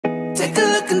Take a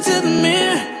look into the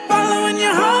mirror, following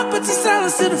your heart, put your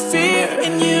silence to the fear.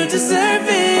 And you deserve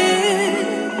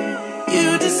it,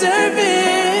 you deserve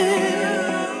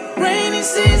it. Rainy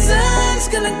season's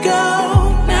gonna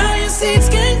go, now your seeds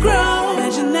can grow.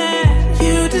 Imagine that,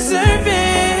 you deserve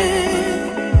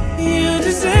it, you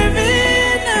deserve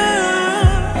it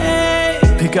now, hey.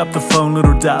 Pick up the phone,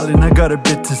 little darling, I got a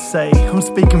bit to say. I'm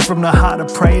speaking from the heart, I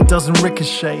pray it doesn't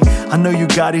ricochet. I know you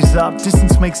got his up,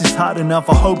 distance makes this hard enough.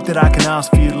 I hope that I can ask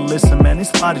for you to listen, man,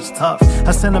 this part is tough.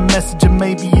 I sent a message and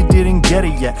maybe you didn't get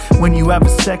it yet. When you have a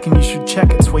second, you should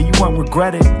check it, swear you won't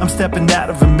regret it. I'm stepping out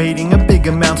of a meeting, a big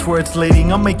amount's where it's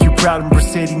leading. I'll make you proud in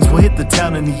proceedings, we'll hit the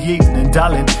town in the evening,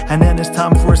 darling. And then it's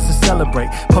time for us to celebrate.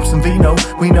 Pop some vino,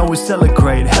 we know it's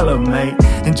celebrate. Hello mate,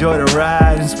 enjoy the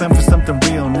ride and spend for something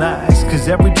real nice. Cause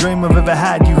every dream I've ever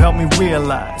had, you helped me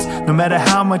realize. No matter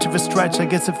how much of a stretch I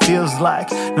guess it feels like,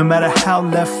 no matter how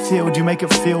left field, you make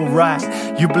it feel right.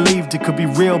 You believed it could be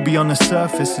real beyond the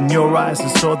surface. In your eyes I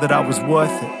saw that I was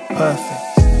worth it,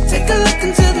 perfect. Take a look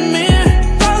into the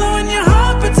mirror, following your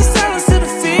heart, put your silence to the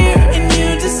fear. And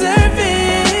you deserve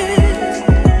it,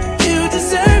 you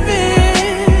deserve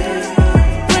it.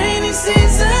 Rainy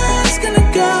season's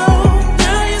gonna go,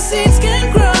 now your seeds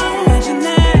can grow. Imagine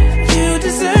that, you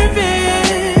deserve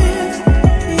it,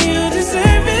 you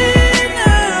deserve it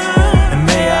now. And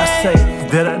may I say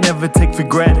that I never take for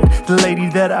granted the lady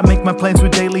that I make my plans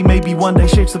with daily. Maybe one day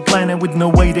shapes the planet with no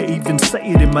way to even say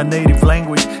it in my native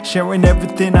language. Sharing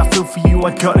everything I feel for you,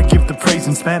 I gotta give the praise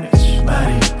in Spanish.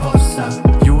 Mariposa,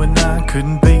 you and I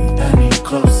couldn't be any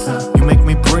closer. You make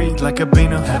me breathe like I've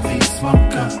been a heavy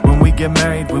smoker. When we get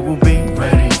married, we will be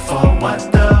ready for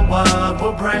what the world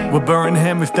will bring. We're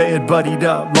Birmingham if they had buddied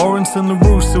up. Lawrence and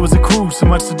LaRousse, it was a cruise, so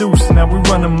much to do, so now we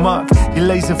run amok. Your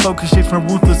laser focus shapes my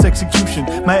ruthless execution.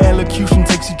 My elocution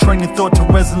takes your train of thought to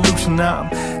resolution. I'm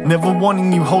never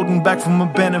wanting you, holding back from a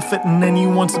benefit, and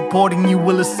anyone supporting you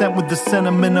will assent with the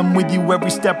sentiment. I'm with you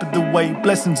every step of the way,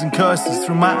 blessings and curses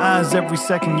through my eyes every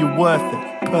second. You're worth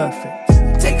it,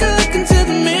 perfect. Take a look into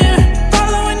the mirror,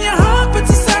 following your heart, put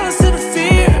your silence to the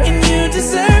fear. And you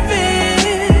deserve it,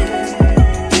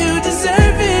 you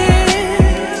deserve it.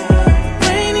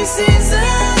 Rainy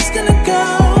season's gonna go,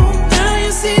 now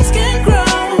your seeds can grow.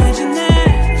 Imagine that,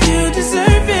 you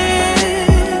deserve it,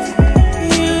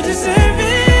 you deserve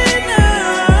it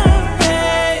now,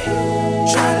 hey.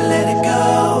 Try to let it go,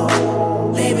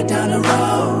 leave it down the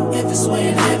road. If it's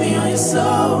weighing heavy on your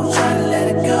soul, try to let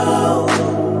it go,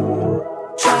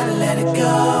 try to let it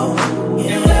go,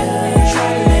 yeah. Try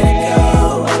to let it go,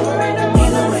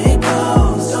 either way it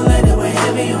goes. Don't let it weigh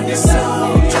heavy on your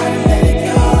soul. Try to let it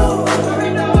go,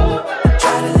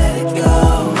 try to let it go,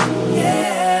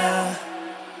 yeah.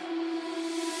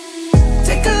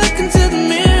 Take a look into the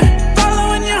mirror,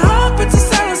 following your heart, put your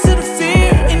silence to the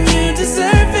fear. And you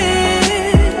deserve it,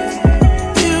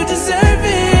 you deserve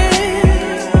it.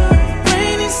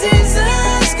 Rainy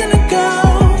season's gonna go,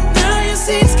 now your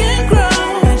seeds can grow.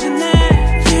 Imagine that,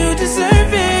 you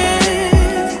deserve it,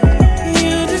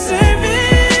 you deserve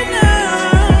it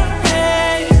now,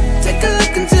 hey. Take a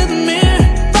look into the mirror,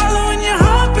 following your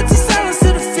heart, put your silence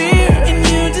to the fear. And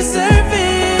you deserve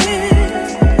it,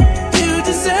 you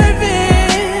deserve it.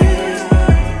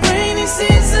 Rainy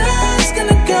season's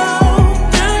gonna go,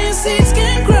 now your seeds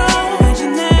can grow.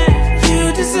 Imagine that,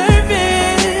 you deserve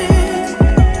it,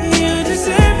 you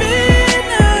deserve it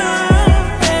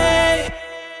now, hey.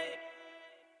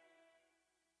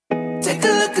 Take a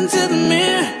look into the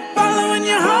mirror, following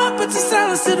your heart, put your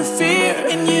silence to the fear.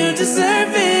 And you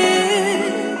deserve it,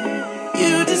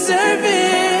 you deserve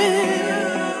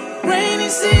it. Rainy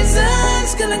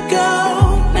season's gonna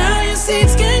go, now your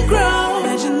seeds can grow.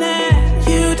 Imagine that,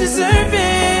 you deserve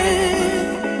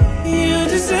it, you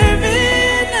deserve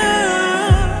it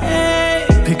now, hey.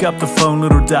 Pick up the phone,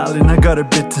 little darling, I got a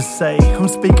bit to say. I'm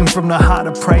speaking from the heart,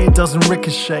 I pray it doesn't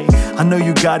ricochet. I know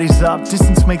you got his up,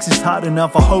 distance makes this hard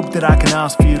enough. I hope that I can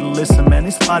ask for you to listen, man,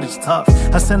 this part is tough.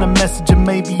 I sent a message and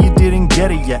maybe you didn't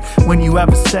get it yet. When you have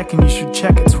a second, you should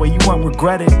check it, swear you won't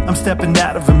regret it. I'm stepping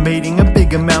out of a meeting, a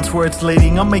big amount's where it's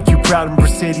leading. I'll make you proud in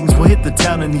proceedings, we'll hit the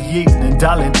town in the evening,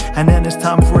 darling. And then it's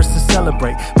time for us to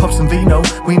celebrate. Pop some vino,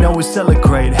 we know it's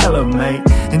celebrate. Hello mate,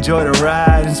 enjoy the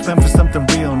ride and spend for something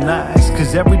real nice.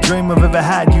 Cause every dream I've ever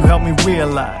had, you helped me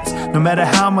realize. No matter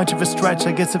how much of a stretch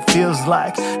I guess it feels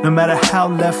like, no matter how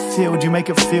left field, you make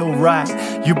it feel right.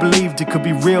 You believed it could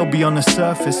be real beyond the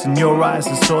surface. In your eyes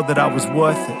I saw that I was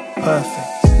worth it,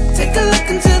 perfect. Take a look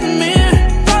into the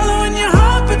mirror, following your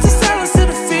heart, put your silence to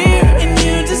the fear. And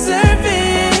you deserve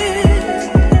it,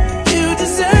 you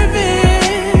deserve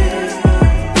it.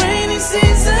 Rainy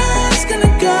season's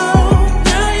gonna go,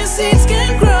 now your seeds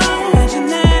can grow.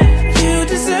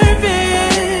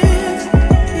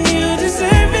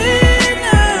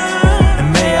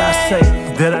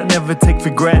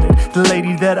 take for granted. The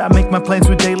lady that I make my plans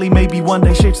with daily, maybe one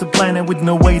day shapes the planet with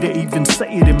no way to even say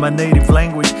it in my native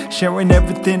language. Sharing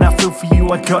everything I feel for you,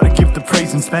 I gotta give the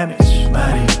praise in Spanish.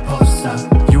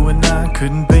 Mariposa, you and I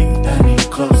couldn't be any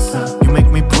closer. You make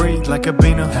me breathe like a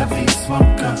beano, heavy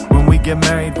smoker. When we get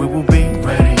married, we will be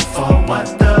ready for what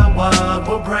the world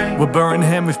will bring. We're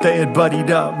Birmingham if they had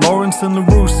buddied up. Lawrence and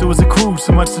LaRousse, it was a cruise,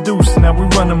 so much to do, so now we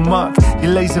run amok.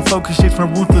 Your laser focus shapes my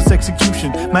ruthless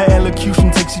execution. My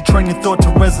elocution takes your train of thought to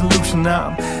resolution.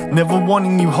 I'm never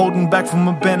wanting you, holding back from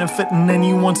a benefit, and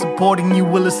anyone supporting you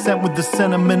will assent with the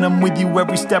sentiment. I'm with you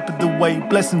every step of the way.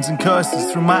 Blessings and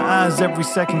curses through my eyes every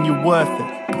second, you're worth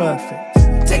it. Perfect.